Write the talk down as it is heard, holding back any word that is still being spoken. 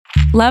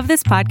Love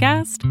this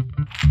podcast?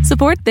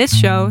 Support this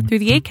show through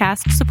the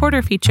Acast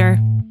supporter feature.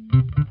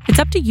 It's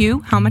up to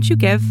you how much you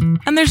give,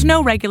 and there's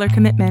no regular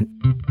commitment.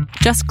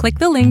 Just click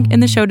the link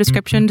in the show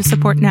description to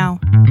support now.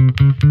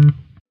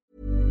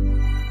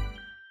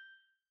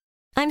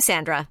 I'm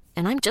Sandra,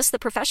 and I'm just the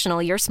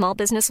professional your small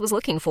business was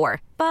looking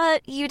for.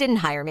 But you didn't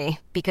hire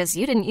me because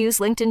you didn't use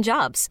LinkedIn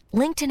Jobs.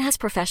 LinkedIn has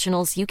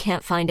professionals you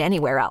can't find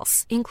anywhere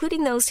else,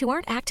 including those who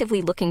aren't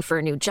actively looking for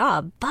a new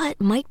job, but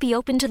might be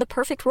open to the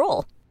perfect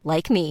role,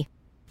 like me.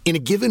 In a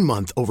given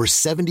month, over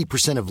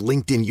 70% of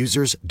LinkedIn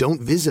users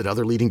don't visit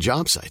other leading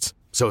job sites.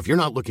 So if you're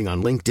not looking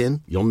on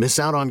LinkedIn, you'll miss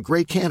out on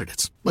great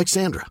candidates like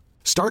Sandra.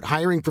 Start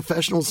hiring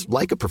professionals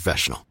like a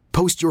professional.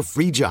 Post your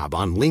free job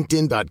on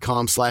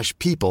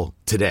linkedin.com/people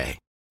today.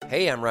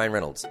 Hey, I'm Ryan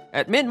Reynolds.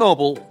 At Mint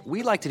Mobile,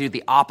 we like to do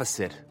the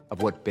opposite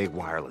of what Big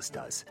Wireless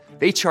does.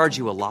 They charge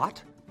you a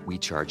lot, we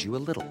charge you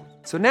a little.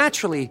 So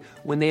naturally,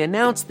 when they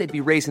announced they'd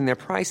be raising their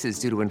prices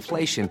due to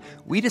inflation,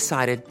 we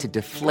decided to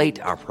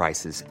deflate our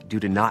prices due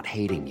to not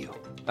hating you.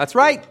 That's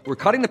right. We're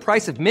cutting the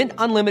price of Mint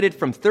Unlimited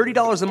from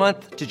 $30 a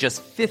month to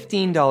just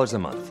 $15 a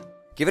month.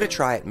 Give it a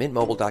try at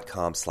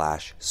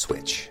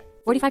mintmobile.com/switch.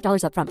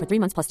 $45 up front for 3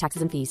 months plus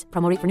taxes and fees.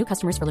 Promo rate for new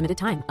customers for limited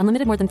time.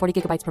 Unlimited more than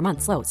 40 gigabytes per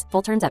month. Slows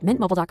full terms at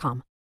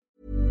mintmobile.com.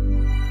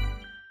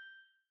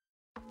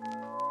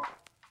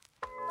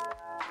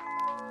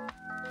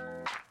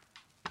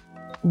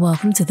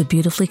 Welcome to the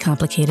Beautifully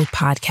Complicated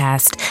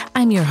podcast.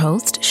 I'm your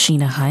host,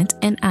 Sheena Hunt,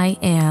 and I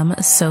am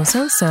so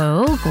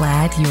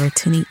glad you are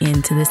tuning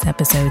in to this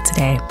episode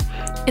today.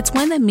 It's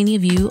one that many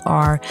of you who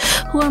are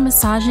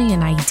massaging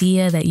an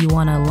idea that you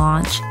want to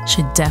launch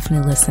should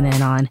definitely listen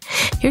in on.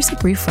 Here's a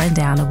brief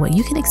rundown of what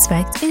you can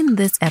expect in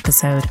this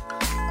episode.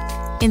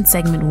 In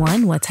segment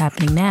 1, What's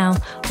Happening Now,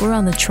 we're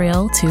on the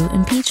trail to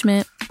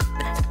impeachment.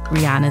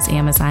 Rihanna's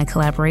Amazon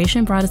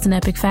collaboration brought us an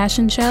epic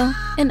fashion show,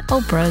 and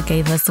Oprah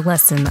gave us a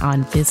lesson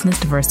on business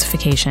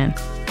diversification.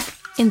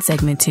 In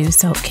segment 2,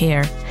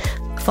 Self-Care.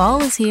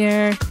 Fall is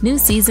here. New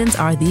seasons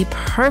are the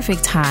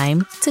perfect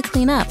time to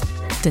clean up,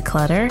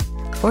 declutter,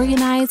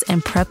 organize,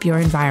 and prep your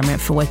environment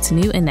for what's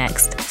new and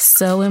next.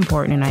 So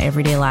important in our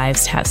everyday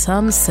lives to have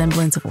some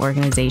semblance of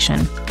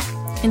organization.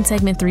 In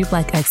segment 3,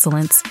 Black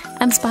Excellence,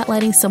 I'm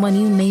spotlighting someone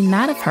you may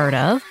not have heard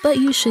of, but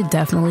you should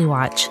definitely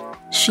watch.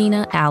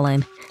 Sheena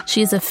Allen.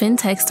 She is a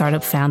fintech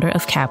startup founder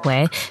of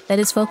Capway that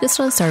is focused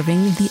on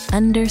serving the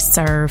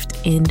underserved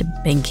in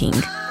banking.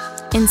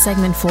 In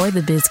segment 4,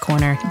 the Biz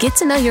Corner, get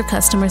to know your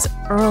customers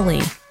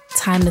early.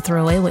 Time to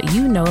throw away what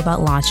you know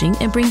about launching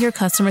and bring your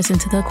customers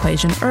into the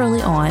equation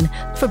early on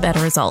for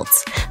better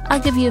results.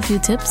 I'll give you a few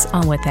tips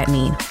on what that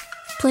means.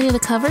 Plenty to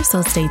cover,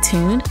 so stay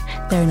tuned.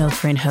 There are no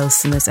friend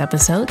hosts in this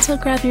episode, so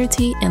grab your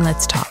tea and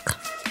let's talk.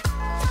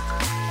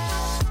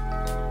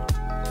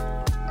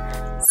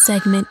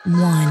 Segment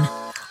 1.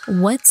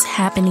 What's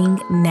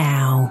happening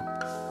now?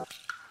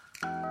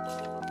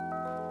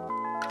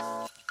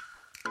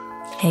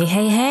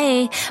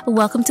 Hey.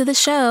 Welcome to the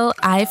show.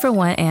 I, for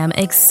one, am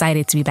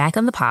excited to be back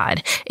on the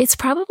pod. It's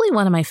probably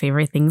one of my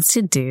favorite things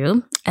to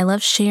do. I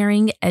love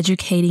sharing,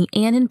 educating,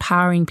 and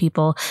empowering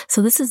people,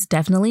 so this is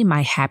definitely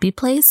my happy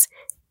place,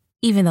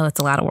 even though it's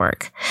a lot of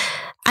work.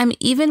 I'm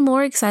even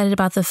more excited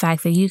about the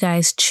fact that you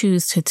guys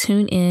choose to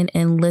tune in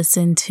and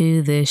listen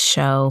to this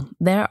show.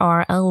 There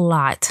are a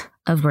lot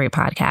of great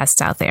podcasts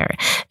out there,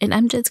 and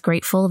I'm just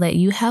grateful that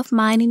you have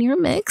mine in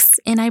your mix,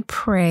 and I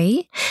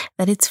pray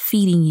that it's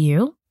feeding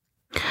you.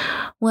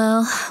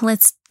 Well,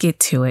 let's get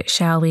to it,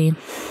 shall we?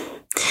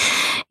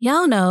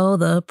 Y'all know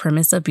the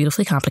premise of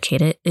Beautifully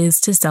Complicated is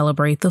to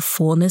celebrate the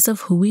fullness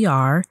of who we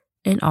are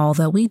and all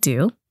that we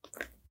do.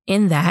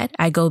 In that,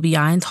 I go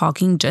beyond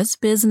talking just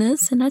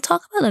business, and I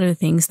talk about other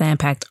things that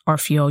impact or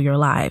fuel your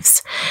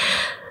lives.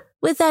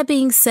 With that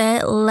being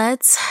said,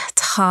 let's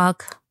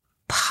talk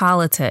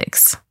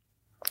politics.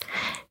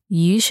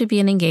 You should be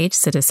an engaged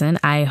citizen.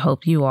 I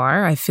hope you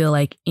are. I feel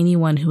like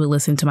anyone who would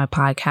listen to my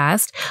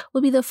podcast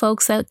will be the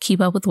folks that keep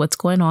up with what's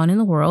going on in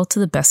the world to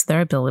the best of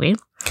their ability.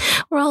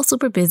 We're all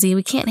super busy.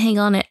 We can't hang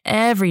on to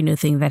every new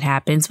thing that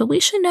happens, but we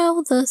should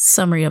know the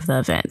summary of the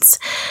events.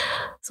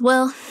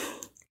 Well,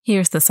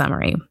 here's the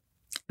summary.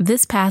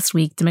 This past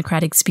week,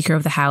 Democratic Speaker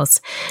of the House,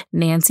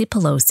 Nancy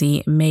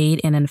Pelosi,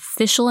 made an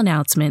official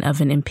announcement of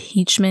an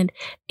impeachment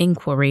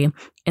inquiry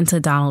into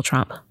Donald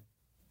Trump.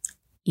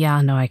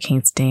 Y'all know I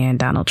can't stand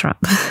Donald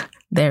Trump.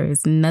 There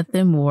is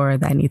nothing more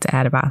that I need to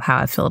add about how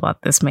I feel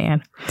about this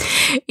man.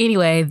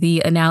 Anyway,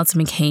 the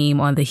announcement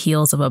came on the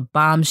heels of a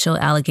bombshell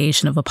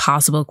allegation of a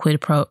possible quid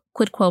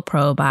quo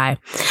pro by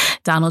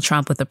Donald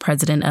Trump with the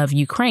president of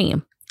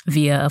Ukraine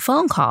via a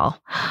phone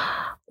call,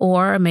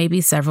 or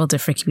maybe several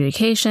different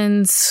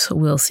communications.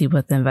 We'll see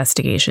what the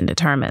investigation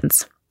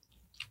determines.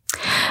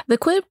 The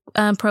quid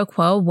pro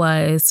quo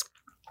was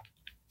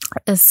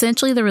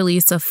essentially the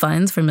release of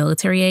funds for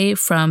military aid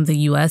from the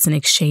U.S. in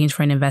exchange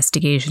for an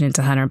investigation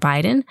into Hunter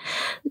Biden,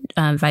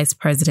 Vice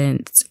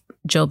President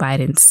Joe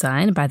Biden's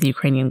son by the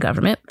Ukrainian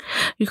government.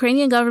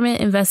 Ukrainian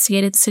government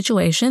investigated the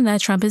situation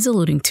that Trump is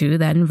alluding to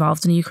that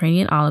involved an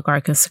Ukrainian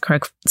oligarch and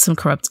some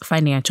corrupt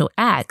financial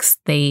acts.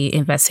 They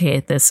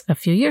investigated this a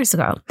few years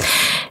ago.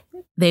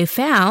 They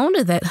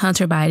found that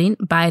Hunter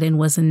Biden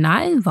was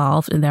not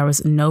involved and there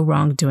was no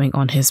wrongdoing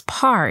on his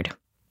part.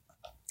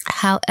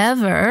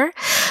 However,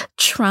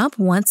 Trump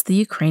wants the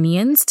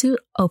Ukrainians to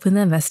open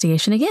the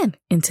investigation again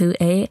into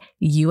a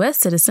U.S.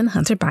 citizen,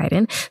 Hunter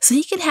Biden, so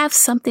he can have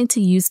something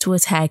to use to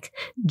attack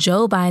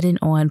Joe Biden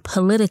on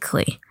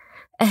politically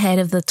ahead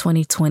of the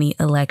 2020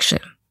 election.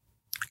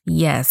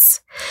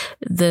 Yes,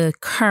 the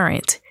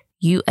current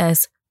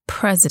U.S.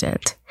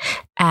 president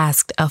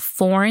asked a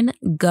foreign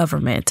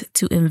government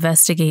to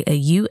investigate a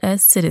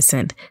U.S.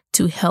 citizen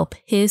to help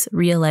his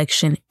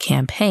re-election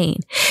campaign.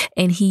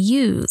 And he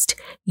used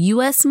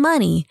U.S.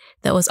 money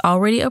that was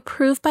already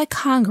approved by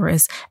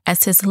Congress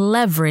as his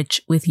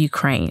leverage with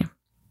Ukraine.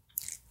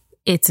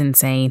 It's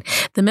insane.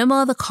 The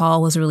memo of the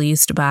call was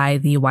released by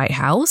the White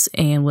House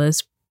and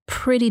was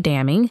pretty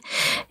damning.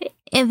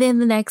 And then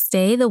the next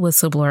day, the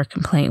whistleblower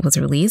complaint was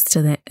released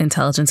to the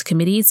intelligence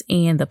committees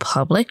and the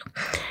public.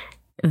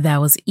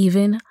 That was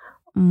even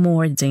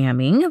more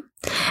damning.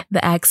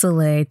 The acts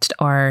alleged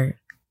are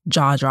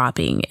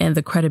jaw-dropping and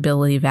the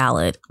credibility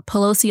valid.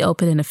 Pelosi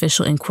opened an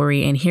official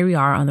inquiry, and here we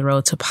are on the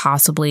road to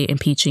possibly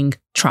impeaching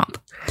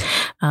Trump.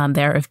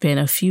 There have been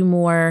a few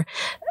more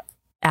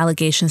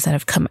allegations that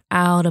have come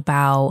out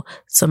about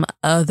some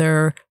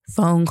other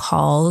phone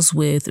calls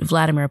with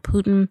Vladimir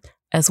Putin,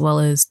 as well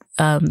as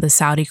the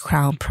Saudi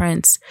crown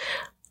prince.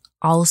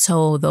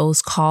 Also,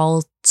 those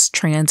calls,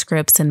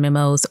 transcripts, and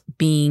memos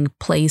being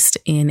placed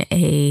in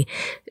a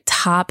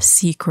top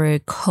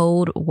secret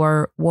code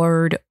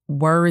word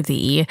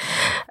worthy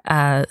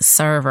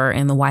server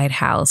in the White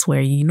House,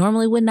 where you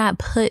normally would not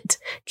put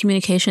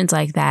communications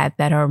like that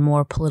are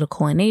more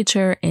political in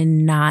nature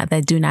and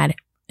that do not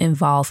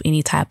involve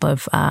any type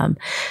of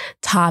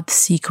top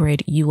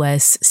secret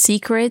U.S.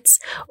 secrets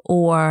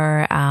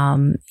or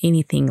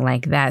anything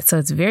like that. So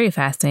it's very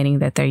fascinating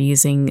that they're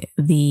using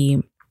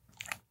the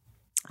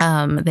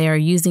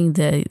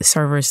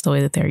servers the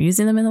way that they're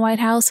using them in the White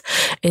House.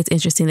 It's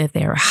interesting that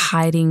they're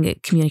hiding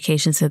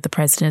communications that the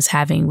president is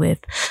having with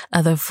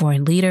other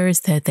foreign leaders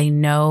that they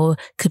know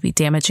could be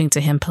damaging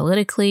to him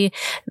politically.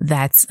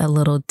 That's a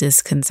little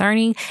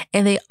disconcerting.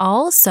 And they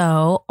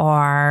also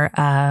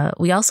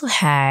we also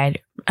had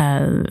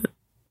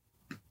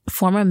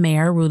former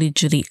Mayor Rudy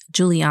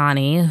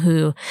Giuliani,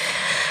 who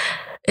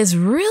is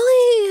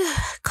really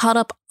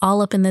caught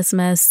all up in this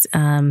mess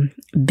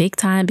big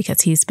time,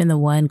 because he's been the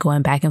one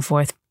going back and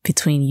forth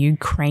between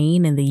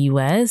Ukraine and the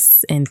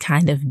U.S. and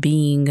kind of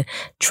being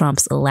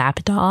Trump's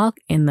lapdog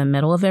in the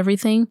middle of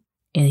everything.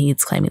 And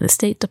he's claiming the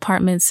State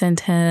Department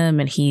sent him,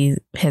 and he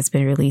has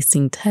been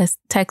releasing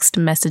text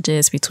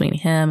messages between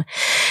him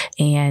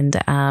and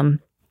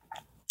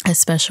a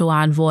special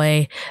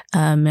envoy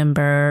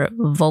member,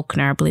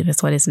 Volkner, I believe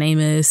is what his name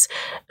is,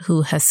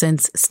 who has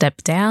since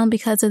stepped down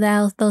because of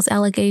those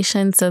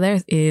allegations. So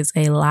there is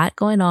a lot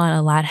going on,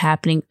 a lot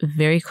happening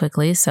very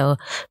quickly. So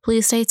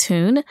please stay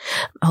tuned.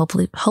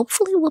 Hopefully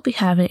we'll be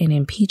having an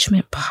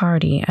impeachment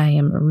party. I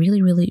am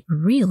really, really,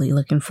 really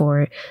looking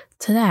forward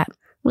to that.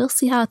 We'll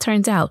see how it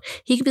turns out.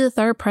 He could be the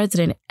third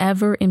president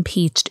ever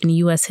impeached in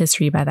U.S.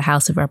 history by the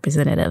House of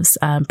Representatives.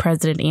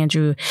 President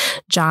Andrew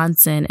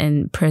Johnson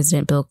and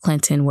President Bill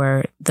Clinton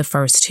were the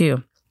first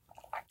two.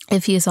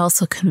 If he is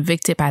also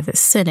convicted by the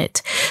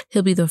Senate,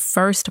 he'll be the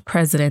first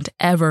president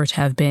ever to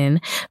have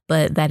been,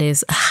 but that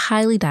is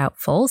highly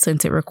doubtful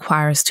since it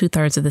requires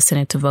 2/3 of the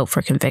Senate to vote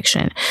for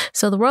conviction.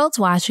 So the world's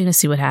watching to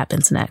see what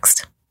happens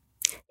next.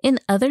 In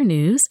other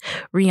news,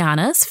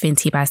 Rihanna's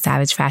Fenty by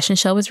Savage fashion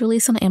show was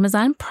released on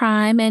Amazon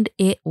Prime, and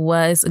it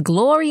was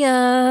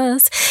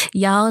glorious.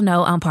 Y'all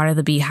know I'm part of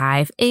the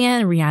Beehive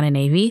and Rihanna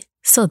Navy,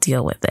 so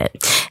deal with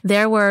it.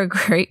 There were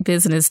great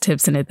business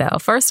tips in it, though.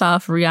 First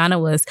off,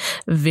 Rihanna was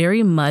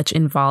very much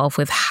involved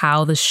with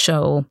how the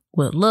show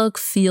would look,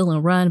 feel,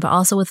 and run, but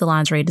also with the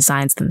lingerie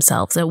designs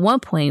themselves. At one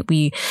point,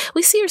 we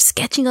see her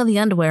sketching on the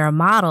underwear a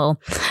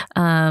model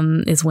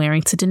is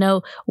wearing to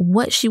denote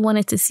what she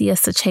wanted to see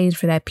us to change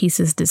for that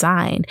piece's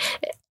design.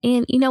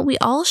 And, we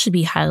all should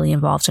be highly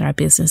involved in our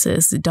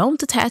businesses. Don't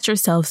detach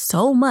yourself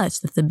so much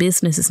that the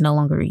business is no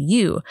longer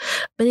you,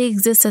 but it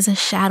exists as a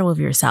shadow of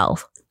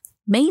yourself.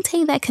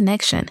 Maintain that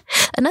connection.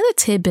 Another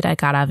tidbit I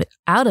got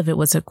out of it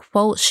was a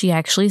quote she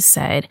actually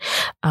said.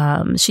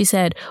 She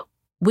said,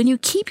 "When you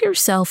keep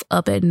yourself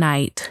up at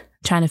night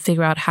trying to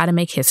figure out how to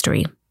make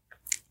history,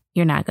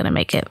 you're not going to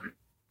make it."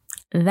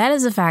 That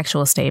is a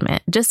factual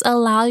statement. Just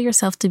allow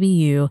yourself to be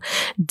you.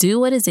 Do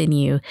what is in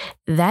you,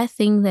 that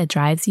thing that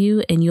drives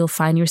you, and you'll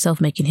find yourself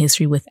making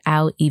history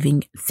without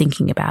even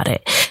thinking about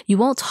it. You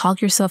won't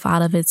talk yourself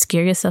out of it,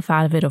 scare yourself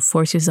out of it, or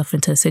force yourself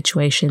into a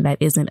situation that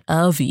isn't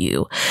of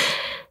you.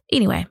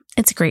 Anyway,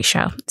 it's a great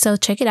show. So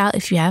check it out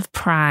if you have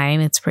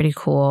Prime. It's pretty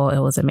cool. It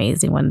was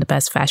amazing. One of the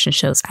best fashion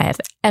shows I have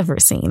ever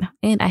seen.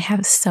 And I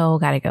have so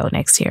got to go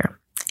next year.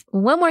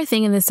 One more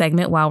thing in this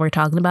segment while we're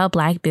talking about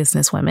Black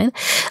businesswomen.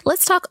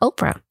 Let's talk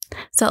Oprah.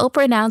 So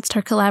Oprah announced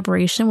her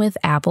collaboration with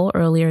Apple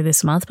earlier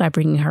this month by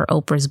bringing her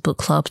Oprah's Book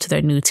Club to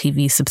their new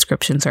TV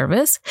subscription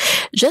service.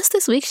 Just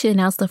this week, she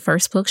announced the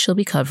first book she'll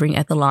be covering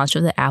at the launch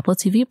of the Apple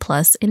TV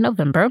Plus in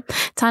November.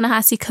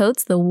 Ta-Nehisi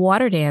Coates' The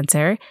Water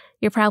Dancer.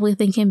 You're probably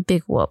thinking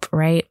big whoop,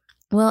 right?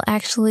 Well,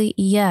 actually,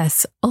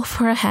 yes,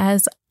 Oprah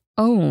has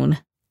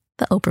owned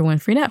the Oprah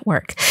Winfrey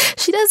Network.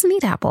 She doesn't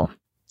need Apple.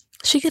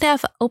 She could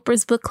have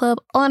Oprah's Book Club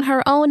on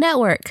her own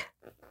network.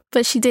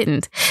 But she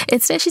didn't.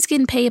 Instead, she's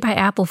getting paid by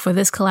Apple for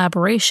this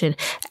collaboration,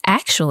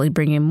 actually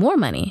bringing more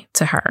money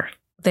to her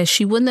that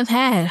she wouldn't have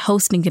had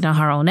hosting it on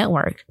her own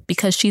network,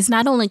 because she's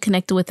not only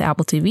connected with the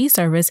Apple TV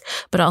service,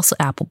 but also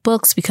Apple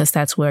Books, because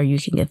that's where you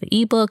can get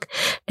the ebook.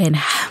 And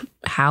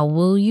how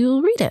will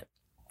you read it?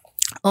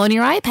 On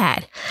your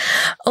iPad.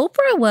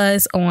 Oprah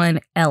was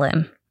on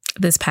Ellen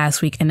this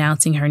past week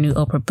announcing her new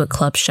Oprah Book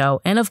Club show.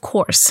 And of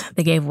course,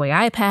 they gave away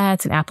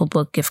iPads and Apple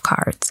Book gift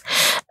cards.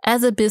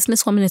 As a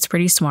businesswoman, it's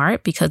pretty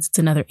smart because it's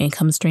another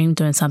income stream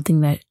doing something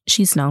that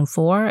she's known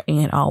for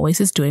and always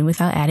is doing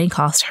without adding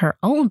cost to her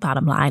own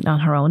bottom line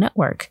on her own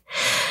network.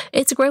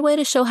 It's a great way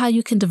to show how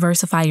you can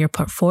diversify your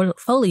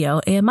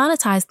portfolio and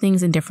monetize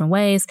things in different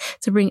ways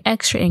to bring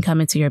extra income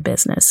into your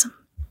business.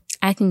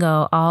 I can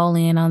go all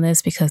in on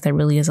this because there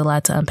really is a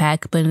lot to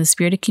unpack, but in the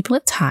spirit of keeping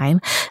with time,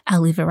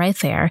 I'll leave it right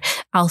there.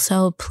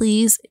 Also,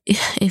 please,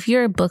 if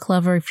you're a book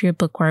lover, if you're a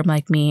bookworm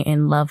like me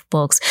and love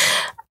books,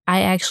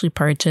 I actually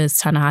purchased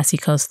Ta-Nehisi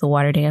Coates' The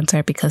Water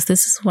Dancer because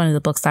this is one of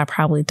the books I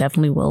probably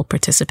definitely will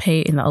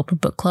participate in the Oprah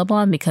Book Club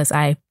on, because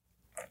I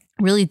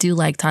really do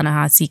like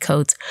Ta-Nehisi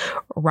Coates'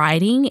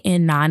 writing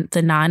in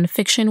the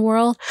nonfiction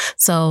world.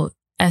 So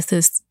as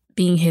this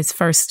being his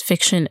first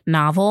fiction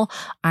novel,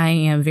 I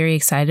am very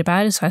excited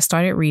about it. So I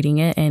started reading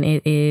it, and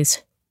it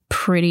is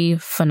pretty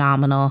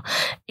phenomenal.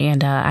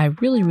 And I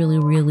really, really,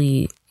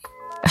 really,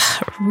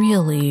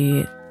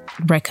 really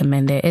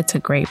recommend it. It's a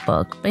great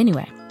book. But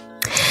anyway,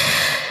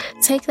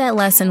 take that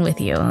lesson with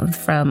you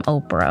from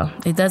Oprah.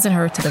 It doesn't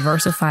hurt to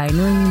diversify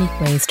new and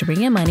unique ways to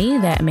bring in money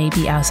that may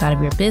be outside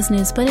of your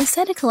business, but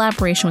instead in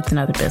collaboration with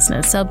another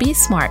business. So be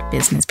smart,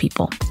 business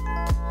people.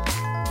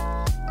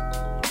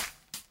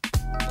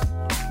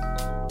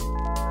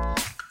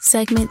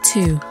 Segment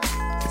 2,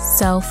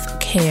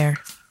 self-care.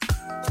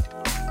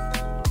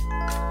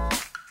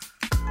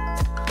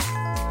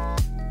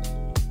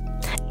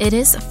 It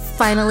is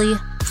finally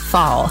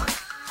fall.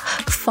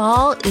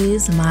 Fall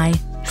is my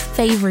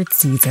favorite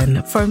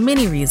season for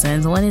many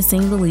reasons. One is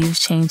seeing the leaves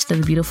change to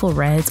the beautiful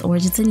reds,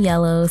 oranges, and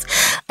yellows.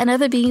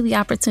 Another being the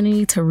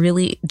opportunity to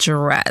really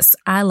dress.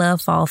 I love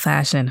fall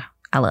fashion.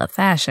 I love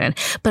fashion,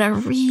 but I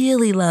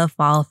really love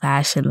fall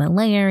fashion. The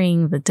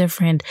layering, the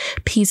different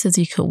pieces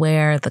you could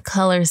wear, the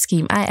color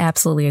scheme. I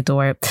absolutely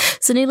adore it.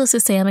 So needless to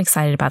say, I'm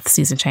excited about the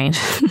season change.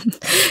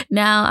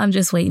 Now I'm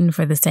just waiting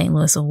for the St.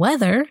 Louis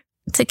weather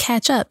to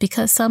catch up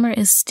because summer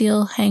is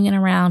still hanging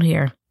around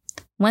here.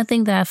 One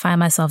thing that I find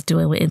myself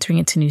doing with entering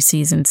into new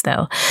seasons,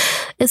 though,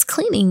 is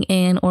cleaning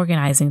and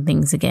organizing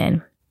things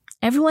again.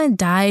 Everyone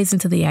dives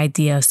into the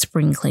idea of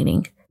spring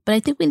cleaning, but I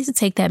think we need to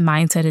take that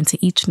mindset into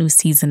each new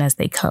season as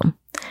they come.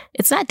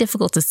 It's not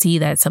difficult to see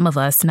that some of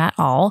us, not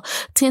all,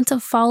 tend to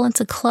fall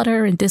into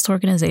clutter and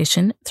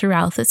disorganization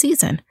throughout the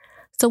season.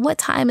 So what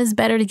time is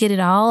better to get it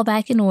all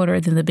back in order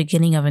than the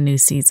beginning of a new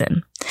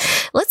season?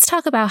 Let's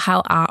talk about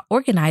how our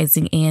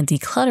organizing and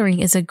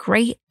decluttering is a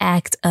great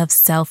act of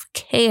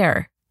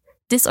self-care.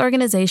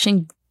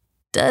 Disorganization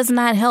does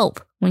not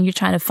help when you're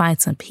trying to find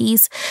some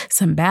peace,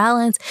 some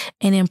balance,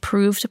 and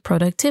improved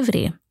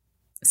productivity.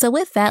 So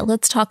with that,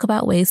 let's talk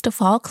about ways to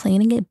fall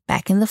clean and get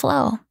back in the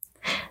flow.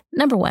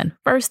 Number 1,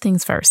 first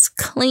things first,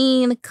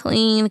 clean.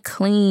 Clean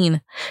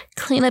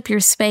up your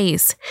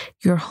space,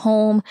 your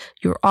home,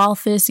 your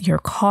office, your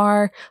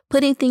car.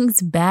 Putting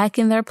things back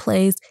in their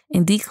place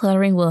and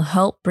decluttering will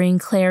help bring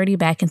clarity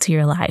back into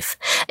your life.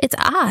 It's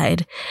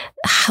odd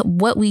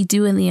what we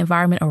do in the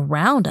environment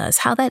around us,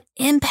 how that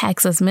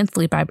impacts us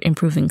mentally by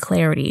improving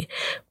clarity.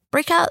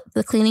 Break out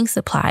the cleaning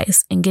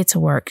supplies and get to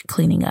work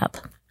cleaning up.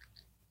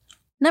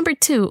 Number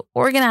 2,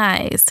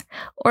 organize.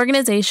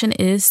 Organization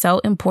is so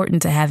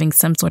important to having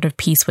some sort of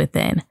peace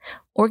within.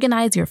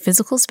 Organize your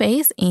physical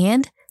space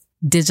and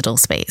digital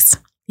space.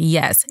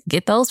 Yes,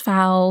 get those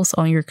files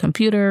on your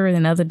computer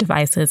and other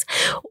devices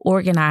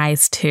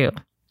organized too.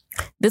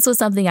 This was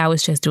something I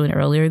was just doing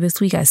earlier this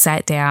week. I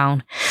sat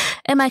down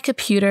at my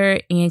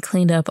computer and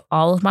cleaned up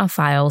all of my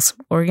files,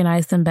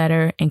 organized them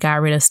better, and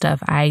got rid of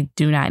stuff I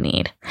do not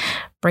need.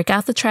 Break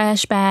out the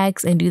trash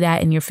bags and do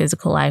that in your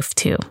physical life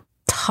too.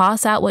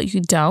 Toss out what you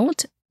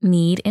don't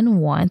need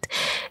and want.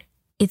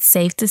 It's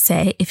safe to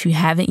say if you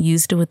haven't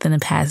used it within the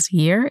past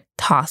year,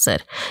 toss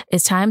it.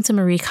 It's time to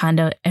Marie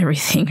Kondo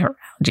everything around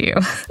you.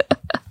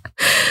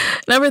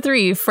 Number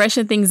 3,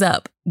 freshen things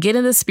up. Get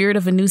in the spirit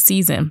of a new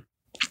season.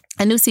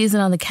 A new season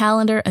on the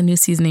calendar, a new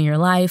season in your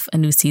life, a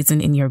new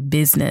season in your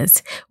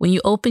business. When you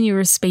open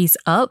your space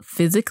up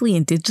physically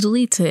and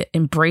digitally to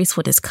embrace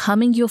what is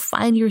coming, you'll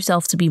find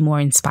yourself to be more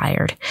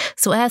inspired.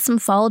 So add some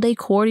fall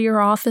decor to your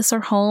office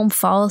or home,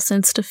 fall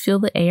scents to fill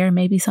the air,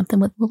 maybe something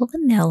with a little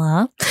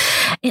vanilla.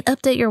 and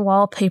update your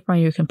wallpaper on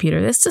your computer.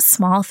 There's just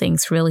small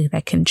things really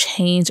that can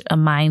change a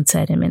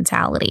mindset and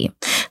mentality.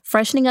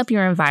 Freshening up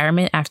your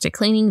environment after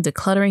cleaning,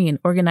 decluttering, and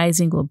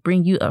organizing will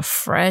bring you a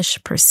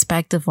fresh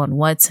perspective on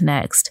what's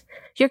next.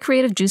 Your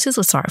creative juices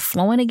will start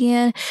flowing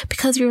again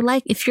because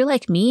if you're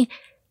like me,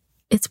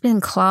 it's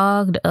been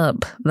clogged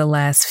up the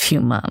last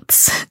few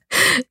months.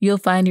 You'll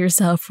find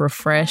yourself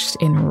refreshed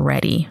and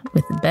ready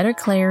with better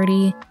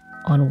clarity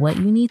on what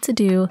you need to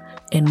do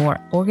and more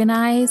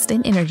organized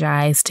and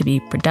energized to be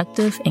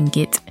productive and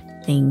get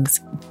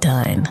things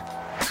done.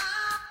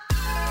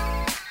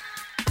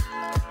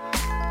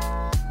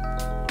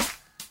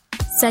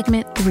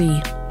 Segment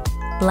 3,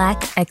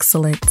 Black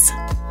Excellence.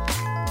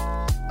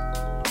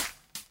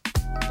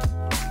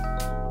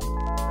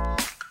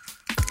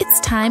 It's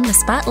time to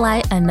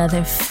spotlight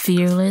another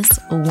fearless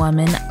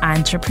woman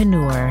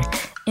entrepreneur.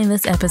 In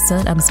this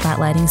episode, I'm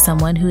spotlighting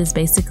someone who is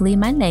basically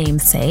my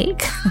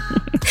namesake,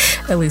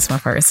 at least my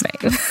first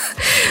name,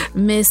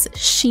 Miss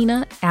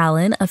Sheena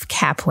Allen of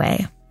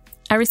Capway.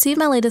 I received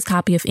my latest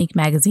copy of Inc.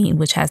 magazine,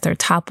 which has their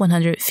top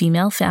 100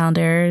 female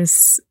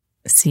founders.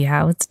 See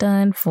how it's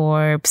done,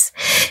 Forbes.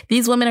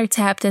 These women are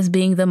tapped as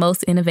being the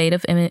most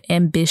innovative and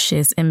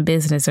ambitious in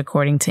business,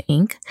 according to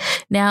Inc.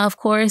 Now, of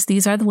course,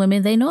 these are the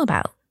women they know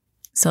about.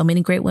 So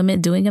many great women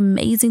doing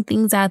amazing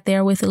things out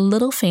there with a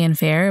little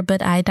fanfare,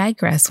 but I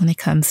digress when it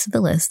comes to the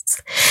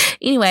lists.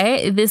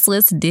 Anyway, this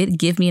list did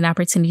give me an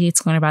opportunity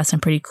to learn about some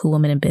pretty cool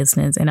women in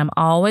business, and I'm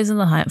always in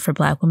the hunt for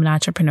Black women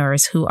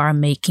entrepreneurs who are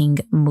making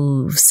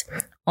moves.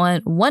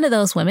 On one of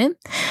those women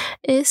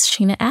is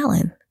Sheena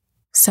Allen.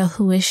 So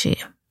who is she?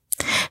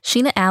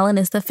 Sheena Allen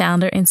is the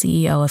founder and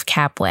CEO of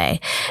Capway,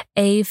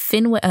 a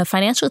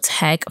financial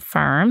tech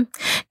firm.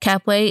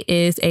 Capway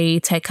is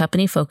a tech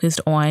company focused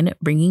on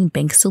bringing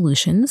bank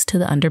solutions to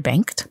the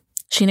underbanked.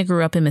 Sheena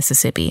grew up in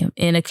Mississippi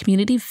in a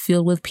community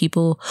filled with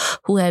people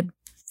who had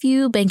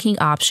few banking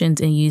options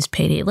and used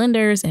payday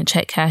lenders and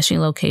check cashing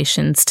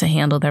locations to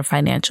handle their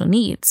financial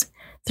needs.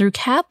 Through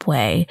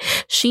Capway,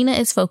 Sheena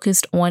is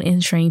focused on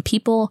ensuring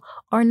people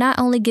are not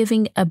only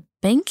giving a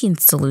banking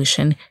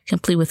solution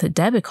complete with a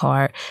debit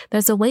card,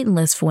 there's a waiting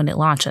list for when it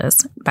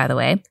launches, by the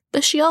way,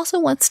 but she also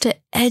wants to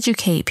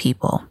educate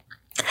people.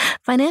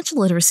 Financial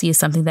literacy is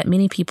something that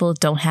many people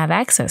don't have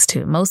access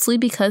to, mostly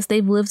because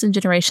they've lived in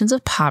generations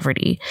of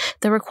poverty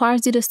that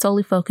requires you to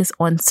solely focus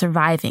on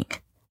surviving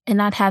and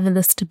not having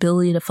the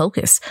stability to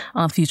focus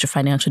on future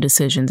financial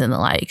decisions and the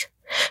like.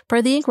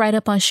 Per the Inc.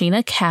 write-up on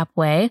Sheena,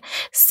 Capway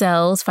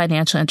sells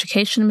financial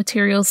education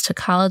materials to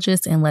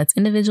colleges and lets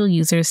individual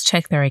users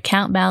check their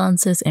account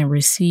balances and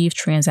receive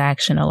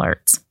transaction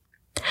alerts.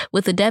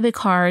 With the debit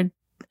card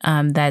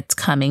that's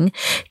coming,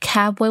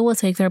 Capway will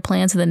take their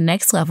plan to the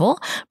next level,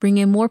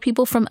 bringing more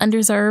people from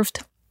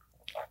underserved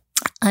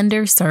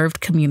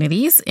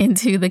communities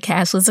into the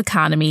cashless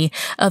economy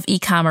of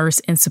e-commerce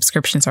and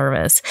subscription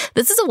service.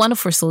 This is a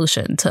wonderful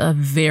solution to a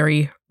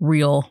very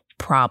real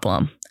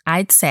problem.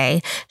 I'd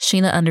say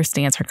Sheena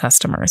understands her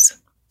customers.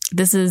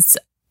 This is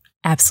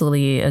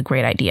absolutely a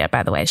great idea,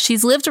 by the way.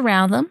 She's lived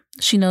around them.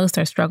 She knows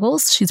their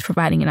struggles. She's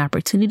providing an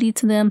opportunity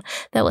to them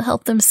that will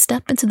help them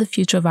step into the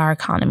future of our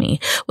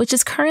economy, which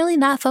is currently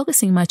not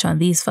focusing much on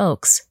these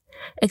folks.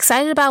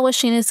 Excited about what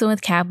Sheena's doing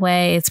with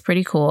Capway. It's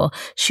pretty cool.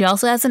 She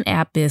also has an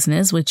app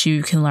business, which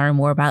you can learn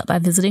more about by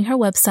visiting her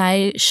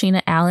website,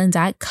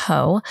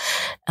 sheenaallen.co.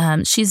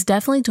 She's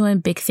definitely doing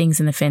big things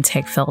in the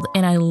fintech field,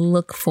 and I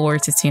look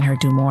forward to seeing her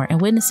do more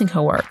and witnessing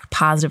her work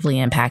positively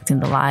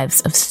impacting the lives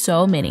of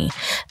so many,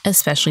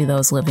 especially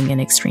those living in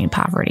extreme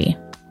poverty.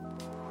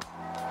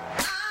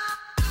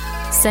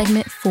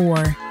 Segment 4,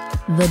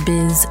 The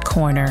Biz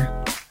Corner.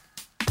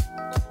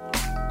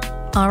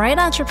 All right,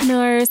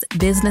 entrepreneurs,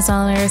 business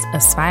owners,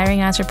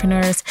 aspiring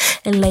entrepreneurs,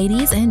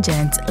 ladies and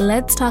gents,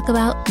 let's talk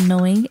about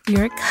knowing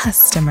your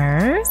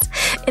customers.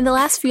 In the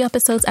last few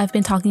episodes, I've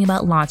been talking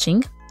about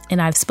launching, and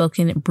I've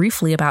spoken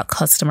briefly about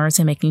customers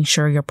and making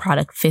sure your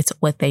product fits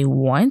what they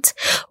want.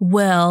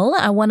 Well,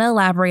 I want to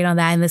elaborate on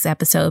that in this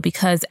episode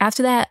because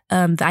after that,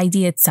 the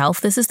idea itself,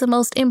 this is the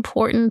most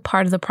important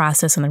part of the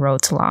process on the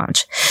road to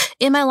launch.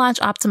 In my Launch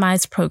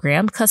Optimized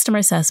program, customer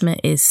assessment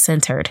is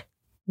centered.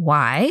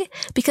 Why?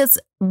 Because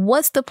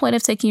what's the point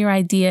of taking your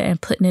idea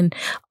and putting in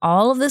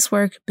all of this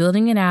work,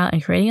 building it out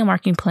and creating a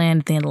marketing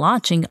plan, then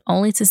launching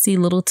only to see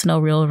little to no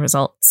real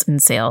results in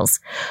sales?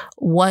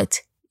 What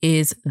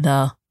is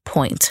the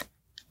point?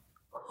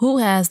 Who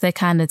has that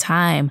kind of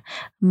time,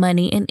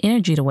 money, and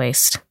energy to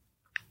waste?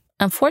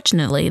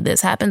 Unfortunately,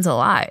 this happens a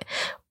lot,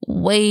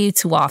 way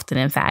too often,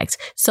 in fact.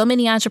 So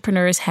many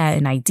entrepreneurs had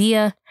an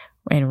idea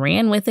and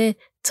ran with it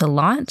to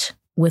launch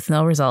with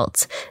no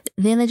results.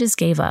 Then they just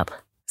gave up.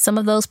 Some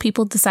of those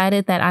people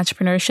decided that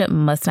entrepreneurship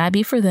must not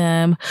be for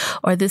them,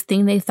 or this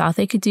thing they thought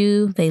they could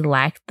do, they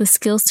lacked the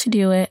skills to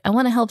do it. I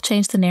want to help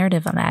change the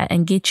narrative on that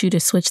and get you to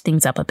switch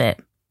things up a bit.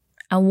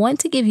 I want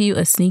to give you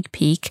a sneak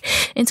peek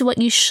into what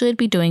you should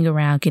be doing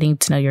around getting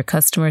to know your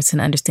customers and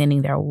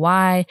understanding their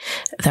why,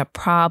 their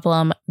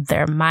problem,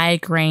 their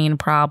migraine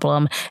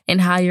problem,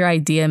 and how your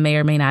idea may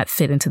or may not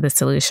fit into the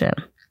solution.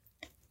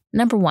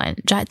 Number 1,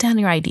 jot down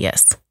your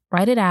ideas.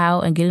 Write it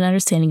out and get an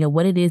understanding of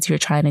what it is you're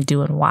trying to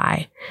do and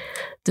why.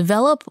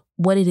 Develop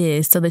what it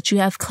is so that you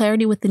have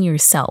clarity within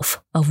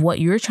yourself of what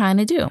you're trying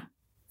to do.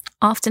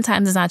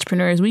 Oftentimes as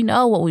entrepreneurs, we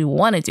know what we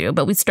want to do,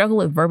 but we struggle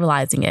with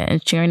verbalizing it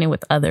and sharing it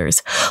with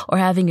others or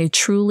having a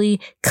truly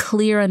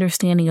clear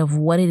understanding of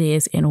what it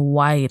is and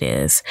why it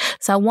is.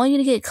 So I want you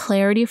to get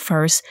clarity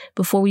first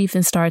before we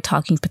even start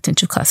talking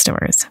potential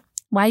customers.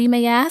 Why, you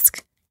may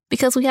ask?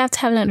 Because we have to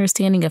have an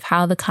understanding of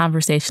how the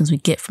conversations we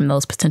get from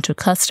those potential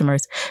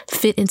customers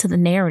fit into the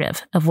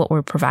narrative of what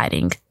we're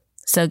providing.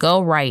 So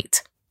go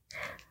write.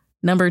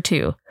 Number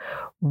 2,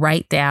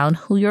 write down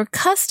who your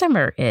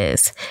customer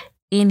is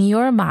in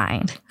your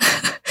mind.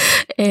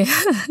 And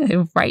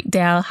write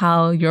down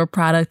how your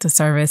product or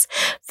service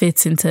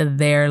fits into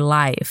their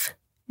life.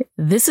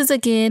 This is,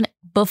 again,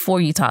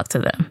 before you talk to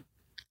them.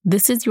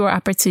 This is your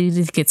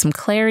opportunity to get some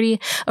clarity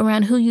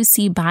around who you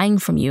see buying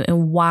from you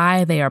and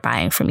why they are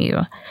buying from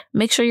you.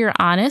 Make sure you're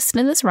honest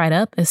in this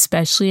write-up,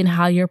 especially in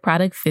how your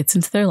product fits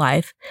into their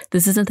life.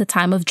 This isn't the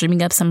time of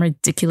dreaming up some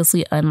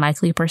ridiculously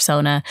unlikely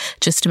persona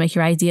just to make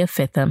your idea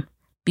fit them.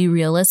 Be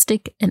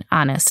realistic and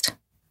honest.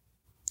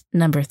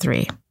 Number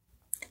 3.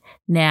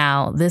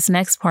 Now, this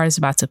next part is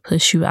about to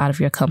push you out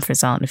of your comfort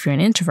zone if you're an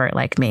introvert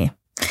like me.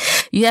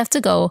 You have to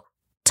go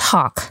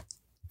talk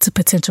to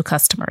potential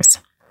customers.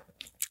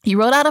 You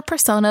wrote out a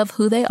persona of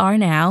who they are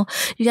now.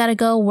 You got to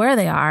go where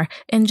they are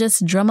and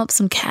just drum up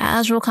some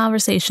casual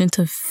conversation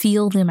to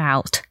feel them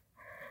out.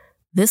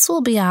 This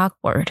will be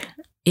awkward.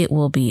 It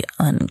will be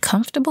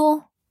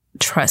uncomfortable.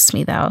 Trust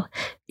me, though,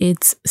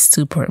 it's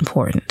super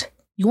important.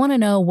 You want to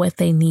know what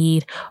they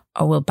need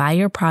or will buy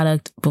your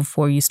product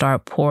before you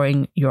start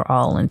pouring your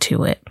all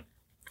into it.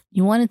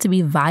 You want it to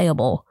be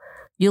viable.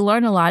 You'll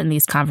learn a lot in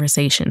these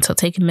conversations, so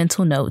take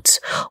mental notes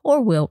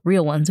or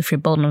real ones if you're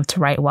bold enough to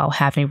write while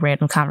having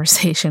random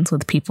conversations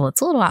with people. It's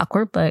a little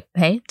awkward, but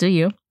hey, do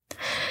you?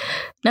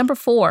 Number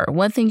 4,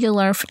 one thing you'll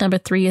learn from number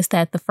 3 is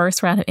that the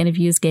first round of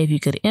interviews gave you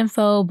good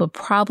info, but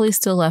probably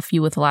still left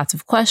you with lots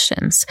of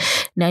questions.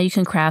 Now you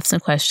can craft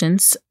some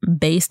questions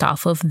based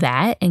off of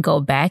that and go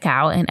back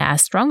out and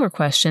ask stronger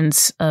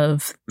questions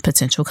of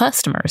potential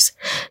customers.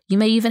 You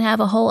may even have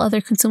a whole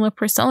other consumer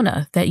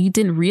persona that you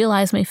didn't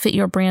realize may fit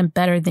your brand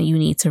better than you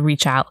need to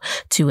reach out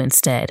to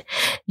instead.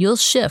 You'll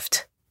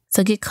shift.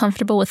 So get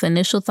comfortable with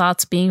initial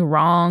thoughts being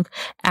wrong.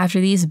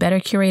 After these better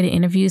curated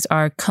interviews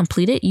are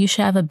completed, you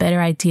should have a better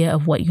idea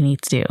of what you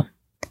need to do.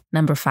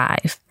 Number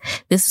 5,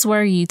 this is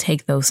where you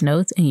take those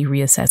notes and you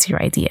reassess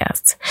your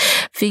ideas.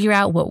 Figure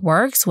out what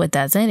works, what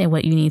doesn't, and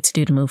what you need to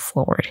do to move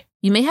forward.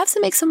 You may have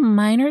to make some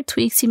minor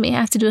tweaks. You may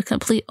have to do a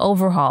complete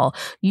overhaul.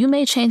 You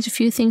may change a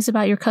few things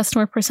about your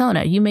customer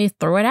persona. You may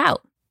throw it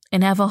out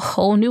and have a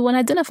whole new one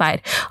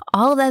identified.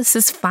 All of that is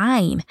just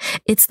fine.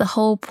 It's the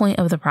whole point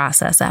of the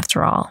process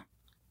after all.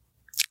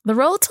 The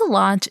road to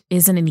launch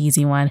isn't an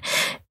easy one.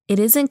 It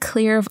isn't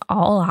clear of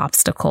all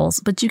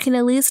obstacles, but you can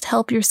at least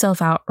help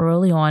yourself out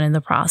early on in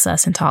the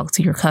process and talk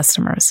to your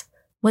customers.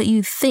 What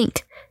you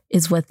think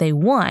is what they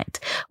want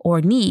or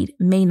need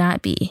may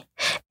not be.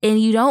 And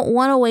you don't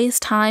want to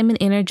waste time and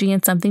energy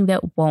in something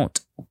that won't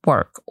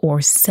work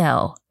or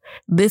sell.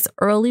 This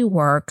early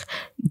work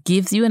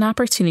gives you an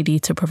opportunity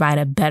to provide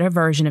a better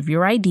version of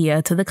your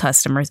idea to the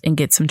customers and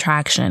get some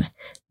traction.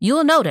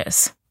 You'll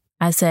notice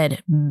I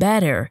said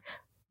better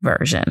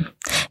version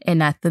and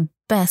not the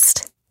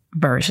best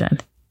version.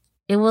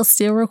 It will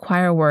still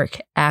require work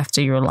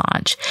after your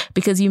launch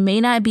because you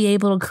may not be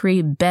able to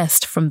create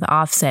best from the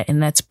offset,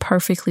 and that's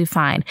perfectly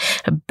fine.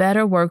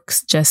 Better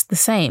works just the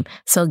same.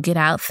 So get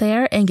out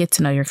there and get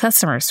to know your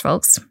customers,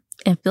 folks.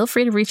 And feel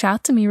free to reach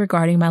out to me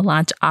regarding my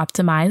Launch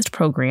Optimized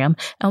program,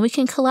 and we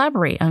can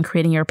collaborate on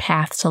creating your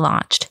path to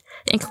launched,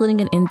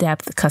 including an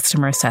in-depth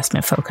customer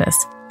assessment focus.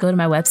 Go to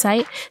my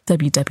website,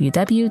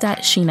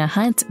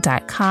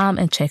 www.sheenahunt.com,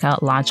 and check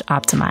out Launch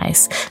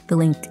Optimize. The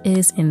link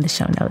is in the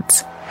show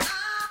notes.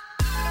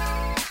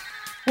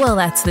 Well,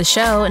 that's the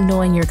show.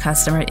 Knowing your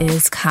customer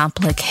is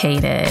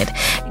complicated.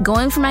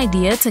 Going from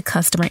idea to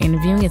customer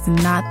interviewing is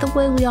not the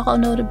way we all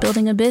know to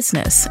building a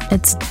business.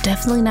 It's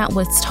definitely not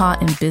what's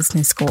taught in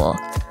business school,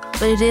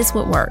 but it is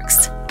what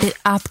works. It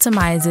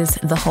optimizes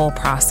the whole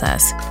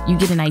process. You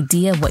get an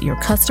idea of what your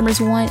customers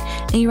want,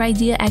 and your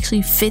idea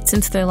actually fits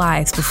into their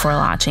lives before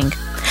launching.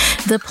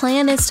 The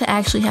plan is to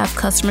actually have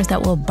customers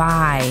that will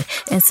buy,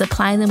 and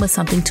supplying them with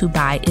something to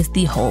buy is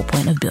the whole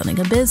point of building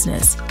a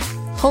business.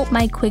 Hope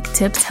my quick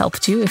tips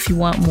helped you. If you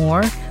want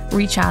more,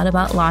 reach out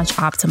about Launch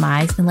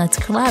Optimized and let's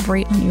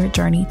collaborate on your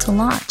journey to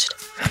launched.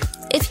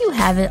 If you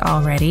haven't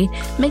already,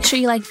 make sure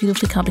you like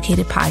Beautifully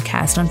Complicated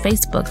Podcast on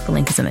Facebook. The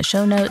link is in the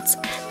show notes.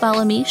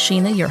 Follow me,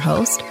 Sheena, your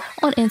host,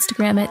 on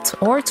Instagram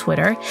or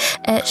Twitter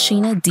at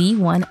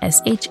SheenaD1,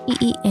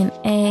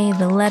 SHEENA,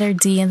 the letter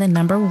D and the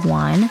number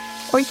 1.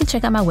 Or you can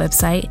check out my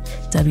website,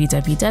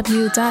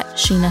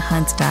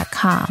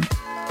 www.sheenahunt.com.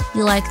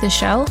 You like the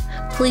show?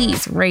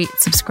 Please rate,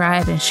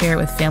 subscribe, and share it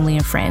with family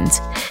and friends.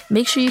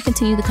 Make sure you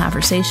continue the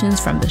conversations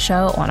from the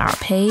show on our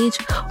page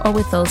or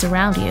with those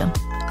around you.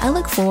 I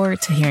look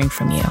forward to hearing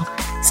from you.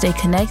 Stay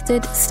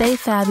connected, stay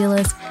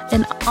fabulous,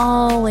 And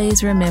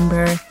always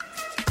remember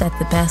that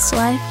the best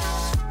life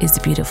is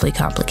beautifully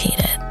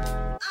complicated.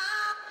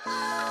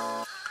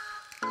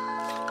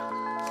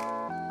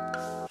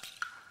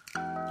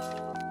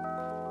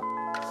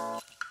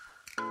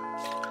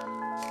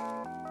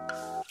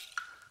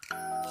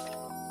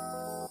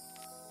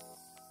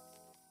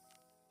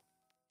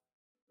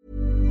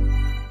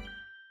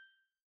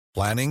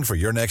 Planning for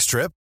your next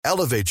trip?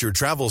 Elevate your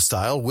travel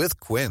style with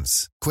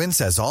Quince. Quince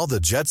has all the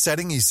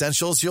jet-setting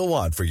essentials you'll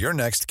want for your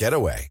next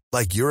getaway,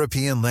 like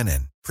European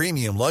linen,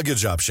 premium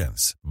luggage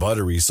options,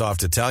 buttery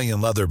soft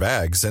Italian leather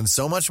bags, and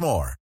so much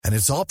more. And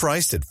it's all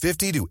priced at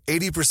 50 to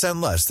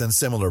 80% less than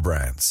similar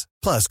brands.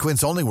 Plus,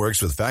 Quince only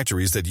works with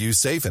factories that use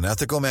safe and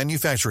ethical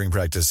manufacturing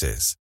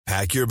practices.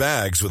 Pack your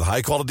bags with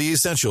high-quality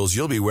essentials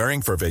you'll be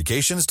wearing for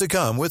vacations to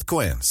come with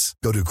Quince.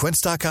 Go to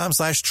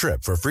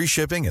quince.com/trip for free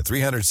shipping and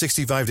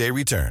 365-day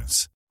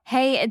returns.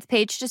 Hey, it's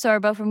Paige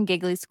DeSorbo from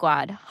Giggly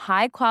Squad.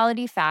 High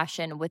quality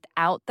fashion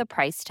without the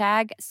price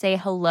tag. Say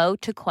hello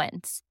to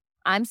Quince.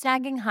 I'm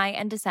snagging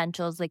high-end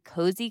essentials like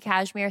cozy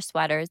cashmere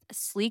sweaters,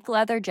 sleek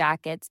leather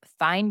jackets,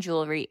 fine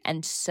jewelry,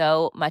 and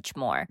so much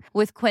more.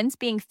 With Quince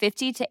being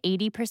 50 to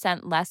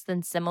 80% less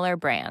than similar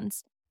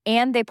brands.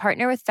 And they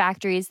partner with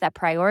factories that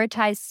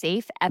prioritize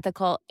safe,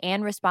 ethical,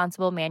 and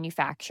responsible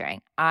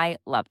manufacturing. I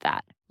love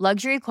that.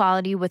 Luxury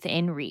quality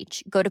within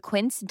reach. Go to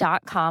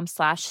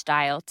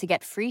quince.com/style to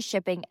get free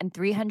shipping and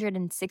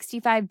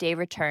 365-day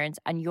returns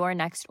on your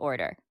next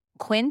order.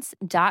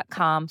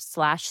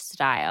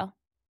 Quince.com/style.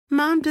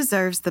 Mom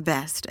deserves the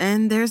best,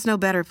 and there's no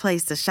better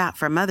place to shop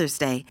for Mother's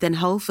Day than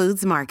Whole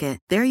Foods Market.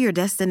 They're your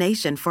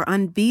destination for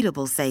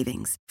unbeatable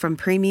savings, from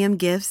premium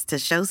gifts to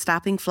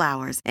show-stopping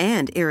flowers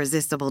and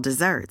irresistible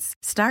desserts.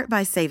 Start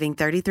by saving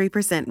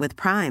 33% with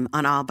Prime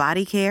on all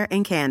body care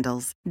and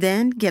candles.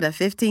 Then get a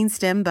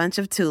 15-stem bunch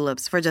of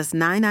tulips for just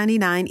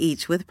 $9.99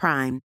 each with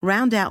Prime.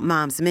 Round out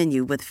Mom's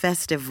menu with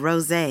festive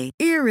rosé,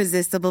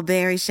 irresistible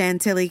berry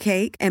chantilly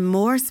cake, and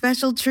more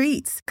special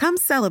treats. Come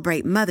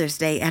celebrate Mother's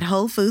Day at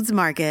Whole Foods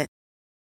Market.